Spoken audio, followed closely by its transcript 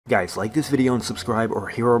Guys, like this video and subscribe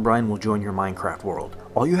or Herobrine will join your Minecraft world.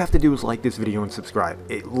 All you have to do is like this video and subscribe.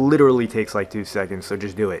 It literally takes like 2 seconds, so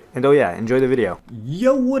just do it. And oh yeah, enjoy the video.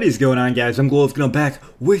 Yo, what is going on, guys? I'm Glowf and I'm back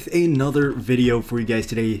with another video for you guys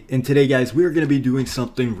today. And today, guys, we're going to be doing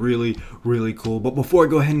something really cool. But before I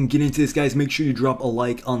go ahead and get into this, guys, make sure you drop a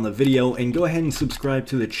like on the video and go ahead and subscribe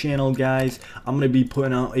to the channel, guys. I'm going to be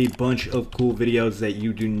putting out a bunch of cool videos that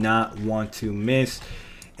you do not want to miss.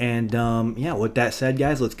 And yeah, with that said,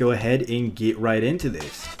 guys, let's go ahead and get right into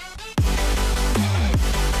this.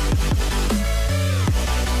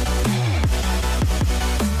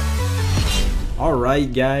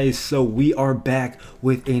 Alright, guys, so we are back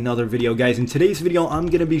with another video, guys. In today's video, I'm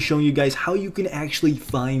going to be showing you guys how you can actually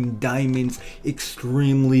find diamonds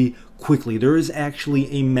extremely quickly. There is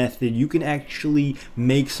actually a method. You can actually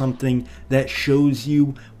make something that shows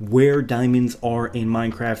you where diamonds are in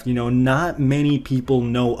Minecraft. You know, not many people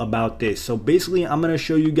know about this. So basically, I'm going to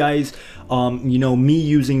show you guys, you know, me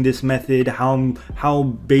using this method, how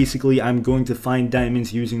basically I'm going to find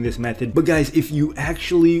diamonds using this method. But guys, if you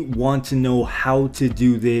actually want to know how to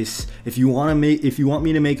do this, if you want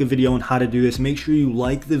me to make a video on how to do this, make sure you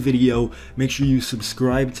like the video, make sure you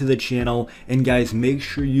subscribe to the channel, and guys, make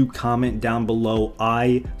sure you comment down below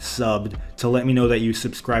I subbed to let me know that you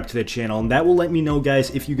subscribe to the channel, and that will let me know, guys,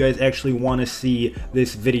 if you guys actually want to see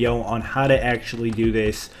this video on how to actually do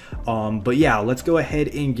this. But yeah, let's go ahead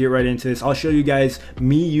and get right into this. I'll show you guys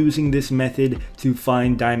me using this method to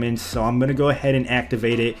find diamonds. So I'm gonna go ahead and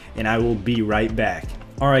activate it, and I will be right back.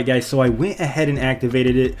 Alright, guys, so I went ahead and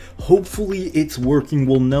activated it. Hopefully it's working.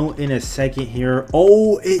 We'll know in a second here.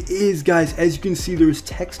 Oh, it is, guys. As you can see, there's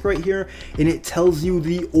text right here and it tells you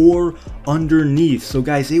the ore underneath. So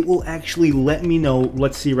guys, it will actually let me know.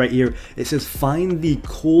 Let's see right here. It says find the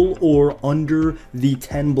coal ore under the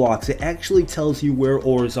 10 blocks. It actually tells you where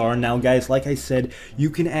ores are. Now guys, like I said,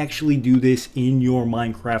 you can actually do this in your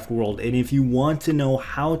Minecraft world. And if you want to know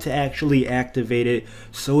how to actually activate it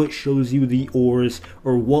so it shows you the ores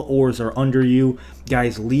or what ores are under you,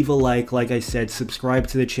 guys, leave a like I said, subscribe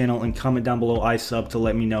to the channel, and comment down below I sub to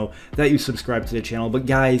let me know that you subscribe to the channel. But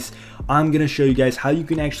guys, I'm gonna show you guys how you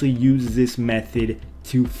can actually use this method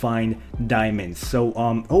to find diamonds. So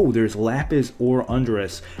oh, there's lapis ore under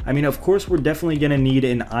us. I mean, of course we're definitely gonna need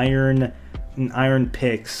an iron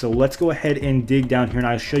pick, so let's go ahead and dig down here, and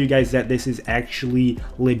I'll show you guys that this is actually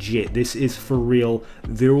legit. This is for real.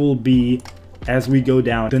 There will be, as we go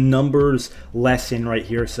down, the numbers lessen right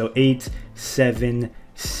here. So 8, 7,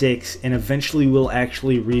 6, and eventually we'll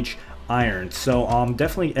actually reach iron. So I'm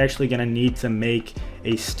definitely actually gonna need to make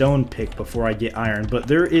a stone pick before I get iron, but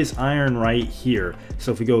there is iron right here.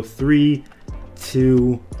 So if we go 3,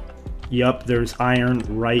 2, yep, there's iron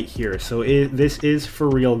right here. So this is for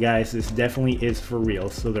real, guys. This definitely is for real.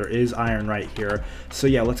 So there is iron right here. So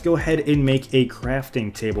yeah, let's go ahead and make a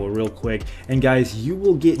crafting table real quick. And guys, you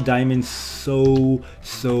will get diamonds so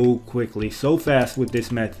quickly, so fast with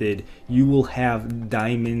this method. You will have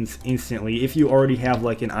diamonds instantly if you already have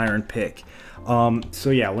like an iron pick. So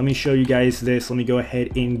yeah, let me show you guys this. Let me go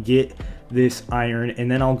ahead and get this iron,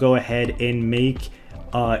 and then I'll go ahead and make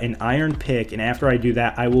an iron pick, and after I do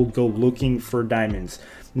that, I will go looking for diamonds.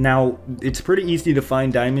 Now, it's pretty easy to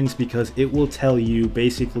find diamonds because it will tell you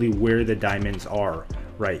basically where the diamonds are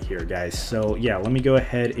right here, guys. So yeah, let me go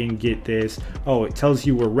ahead and get this. Oh, it tells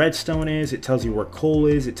you where redstone is, it tells you where coal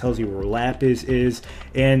is, it tells you where lapis is,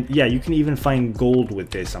 and yeah, you can even find gold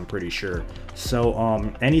with this, I'm pretty sure.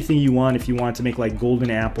 So anything you want, if you want to make like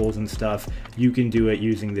golden apples and stuff, you can do it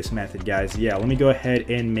using this method, guys. Yeah, let me go ahead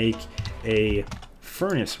and make a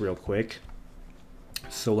furnace real quick.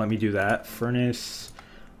 So let me do that. Furnace.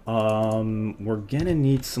 We're gonna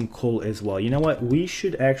need some coal as well. You know what, we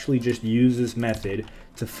should actually just use this method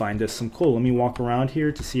to find us some coal. Let me walk around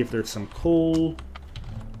here to see if there's some coal.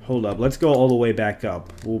 Hold up, let's go all the way back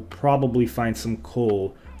up. We'll probably find some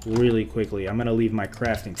coal really quickly. I'm gonna leave my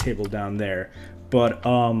crafting table down there, but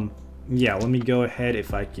yeah, let me go ahead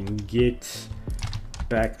if I can get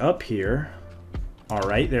back up here.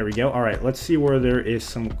 Alright, there we go. Alright, let's see where there is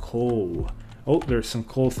some coal. Oh, there's some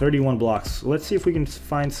coal, 31 blocks. Let's see if we can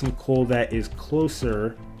find some coal that is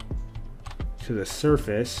closer to the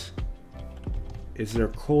surface. Is there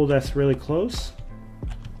coal that's really close?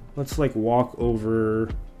 Let's like walk over.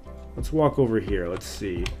 Let's walk over here. Let's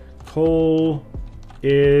see. Coal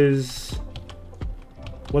is...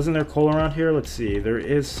 Wasn't there coal around here? Let's see. There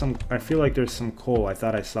is some... I feel like there's some coal. I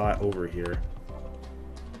thought I saw it over here.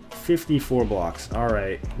 54 blocks.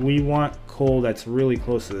 Alright, we want coal that's really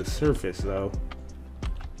close to the surface though.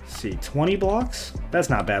 Let's see, 20 blocks?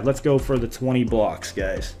 That's not bad. Let's go for the 20 blocks,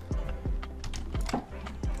 guys.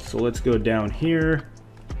 So let's go down here.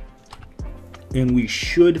 and we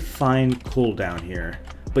should find coal down here.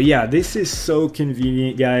 But yeah, this is so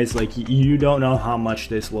convenient, guys. Like, you don't know how much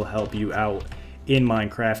this will help you out in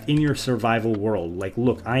Minecraft, in your survival world. Like,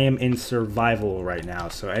 look, I am in survival right now,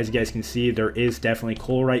 so as you guys can see, there is definitely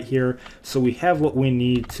coal right here, so we have what we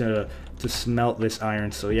need to smelt this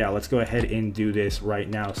iron. So yeah, let's go ahead and do this right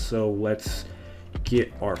now. So let's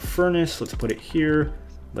get our furnace, let's put it here,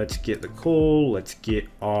 let's get the coal, let's get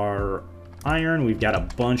our iron. We've got a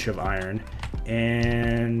bunch of iron,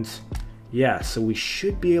 and yeah, so we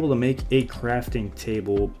should be able to make a crafting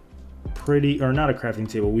table or not a crafting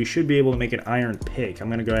table, we should be able to make an iron pick. I'm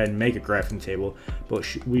gonna go ahead and make a crafting table, but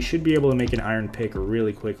we should be able to make an iron pick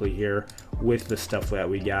really quickly here with the stuff that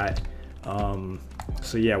we got.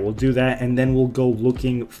 So yeah, we'll do that, and then we'll go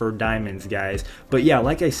looking for diamonds, guys. But yeah,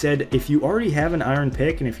 like I said, if you already have an iron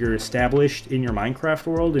pick and if you're established in your Minecraft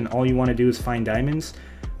world and all you want to do is find diamonds,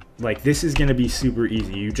 like, this is going to be super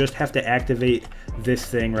easy. You just have to activate this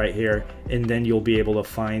thing right here, and then you'll be able to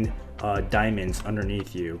find diamonds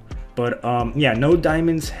underneath you. But yeah, no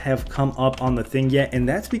diamonds have come up on the thing yet, and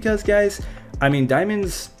that's because, guys, I mean,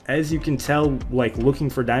 diamonds, as you can tell, like, looking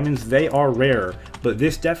for diamonds, they are rare, but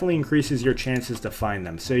this definitely increases your chances to find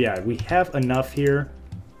them. So yeah, we have enough here,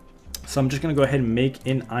 so I'm just gonna go ahead and make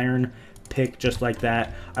an iron pick just like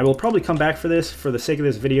that. I will probably come back for this. For the sake of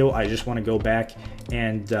this video, I just want to go back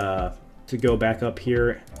and to go back up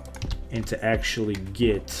here and to actually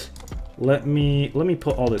get, let me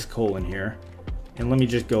put all this coal in here, and let me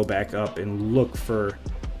just go back up and look for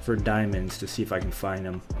diamonds to see if I can find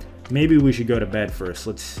them. Maybe we should go to bed first.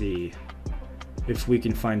 Let's see if we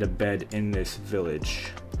can find a bed in this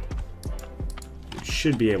village. We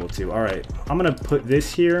should be able to. All right, I'm gonna put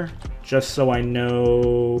this here just so I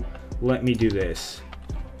know. Let me do this.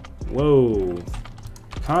 Whoa,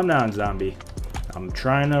 calm down, zombie. I'm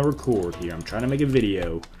trying to record here. I'm trying to make a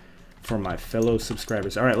video for my fellow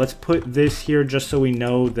subscribers. All right, let's put this here just so we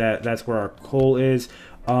know that that's where our coal is.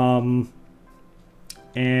 And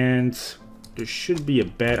there should be a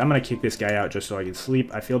bed. I'm gonna kick this guy out just so I can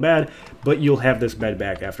sleep. I feel bad, but you'll have this bed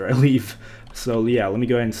back after I leave. So yeah, let me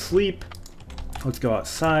go ahead and sleep. Let's go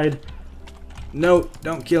outside. No,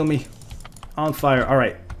 don't kill me. On fire. All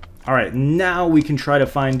right. All right, now we can try to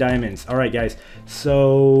find diamonds. All right, guys.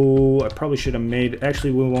 So I probably should have made,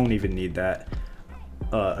 actually, we won't even need that,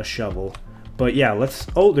 a shovel. But yeah, let's,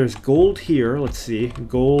 oh, there's gold here. Let's see,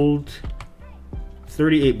 gold,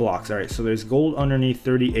 38 blocks. All right, so there's gold underneath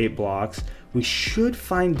 38 blocks. We should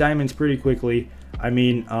find diamonds pretty quickly. I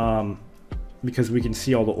mean, because we can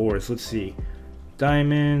see all the ores. Let's see.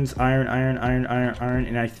 Diamonds, iron, iron, iron, iron, iron.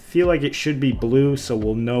 And I feel like it should be blue, so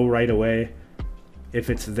we'll know right away if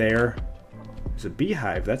it's there. There's a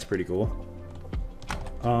beehive. That's pretty cool.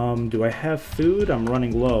 Do I have food? I'm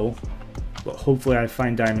running low, but hopefully I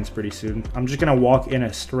find diamonds pretty soon. I'm just gonna walk in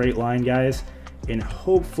a straight line, guys, and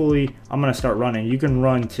hopefully I'm gonna start running. You can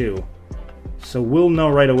run too, so we'll know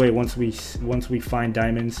right away once we find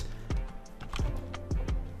diamonds.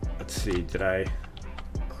 Let's see, did I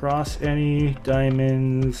cross any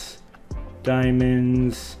diamonds?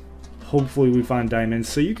 Diamonds. Hopefully we find diamonds.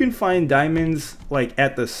 So you can find diamonds like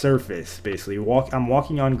at the surface, basically. I'm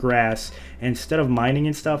walking on grass, and instead of mining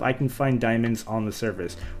and stuff, I can find diamonds on the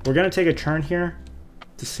surface. We're gonna take a turn here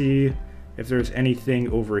to see if there's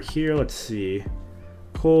anything over here. Let's see.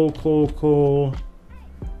 Coal, coal, coal.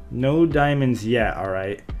 No diamonds yet. All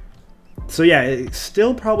right. So yeah, it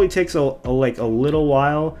still probably takes a little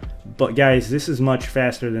while, but guys, this is much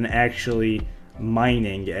faster than actually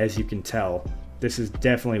mining, as you can tell. This is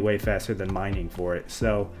definitely way faster than mining for it.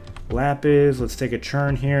 So lapis, let's take a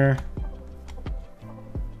turn here.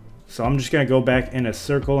 So I'm just gonna go back in a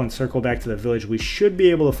circle and circle back to the village. We should be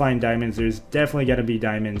able to find diamonds. There's definitely gotta be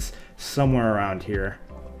diamonds somewhere around here.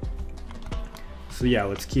 So yeah,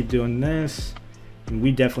 let's keep doing this. And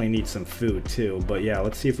we definitely need some food too, but yeah,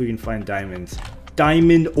 let's see if we can find diamonds.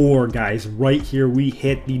 Diamond ore, guys, right here. We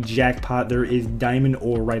hit the jackpot. There is diamond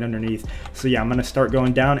ore right underneath. So yeah, I'm gonna start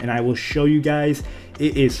going down, and I will show you guys.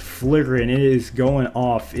 It is flickering. It is going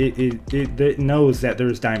off. It knows that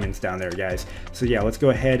there's diamonds down there, guys. So yeah, let's go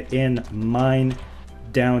ahead and mine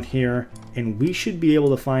down here, and we should be able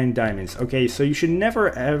to find diamonds. Okay, so you should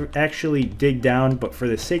never actually dig down, but for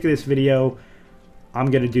the sake of this video,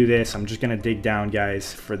 I'm gonna do this. I'm just gonna dig down,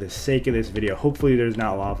 guys, for the sake of this video. Hopefully there's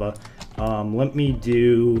not lava. Let me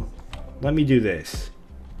do this,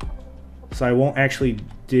 so I won't actually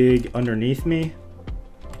dig underneath me,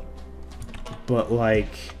 but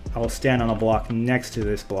like I'll stand on a block next to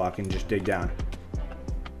this block and just dig down.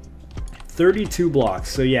 32 blocks.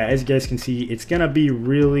 So yeah, as you guys can see, it's gonna be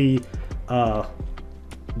really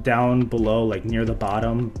down below, like near the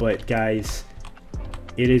bottom, but guys,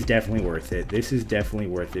 it is definitely worth it. This is definitely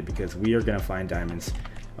worth it because we are going to find diamonds.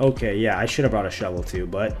 Okay, yeah, I should have brought a shovel too,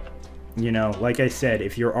 but, you know, like I said,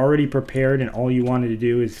 if you're already prepared and all you wanted to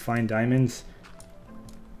do is find diamonds,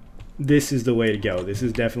 this is the way to go. This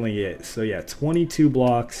is definitely it. So yeah, 22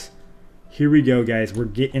 blocks. Here we go, guys. We're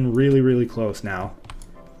getting really, really close now.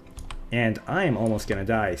 And I am almost going to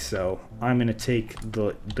die, so I'm going to take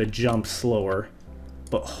the jump slower.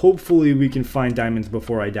 But hopefully we can find diamonds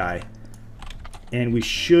before I die. And we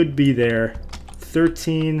should be there.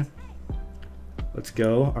 13. Let's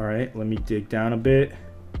go. Alright, let me dig down a bit.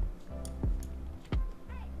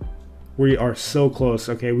 We are so close.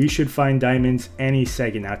 Okay, we should find diamonds any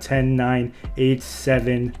second now. 10, 9, 8,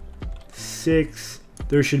 7, 6.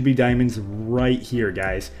 There should be diamonds right here,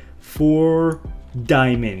 guys. 4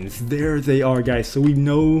 diamonds. There they are, guys. So we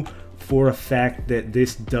know for a fact that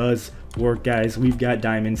this does work, guys. We've got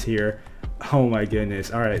diamonds here. Oh my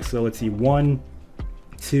goodness. Alright, so let's see. 1,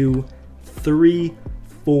 2, 3,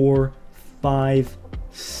 4, 5,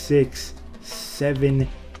 6, 7,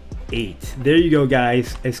 8. There you go,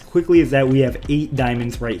 guys. As quickly as that, we have 8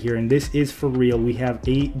 diamonds right here, and this is for real. We have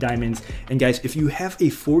 8 diamonds, and guys, if you have a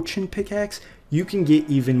fortune pickaxe, you can get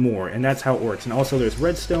even more, and that's how it works. And also there's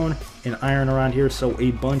redstone and iron around here, so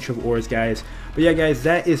a bunch of ores, guys. But yeah, guys,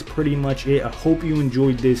 that is pretty much it. I hope you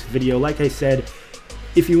enjoyed this video. Like I said,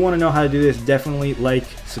 if you want to know how to do this, definitely like,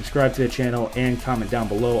 subscribe to the channel, and comment down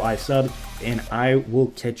below I sub, and I will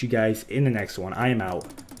catch you guys in the next one. I am out.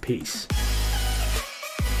 Peace.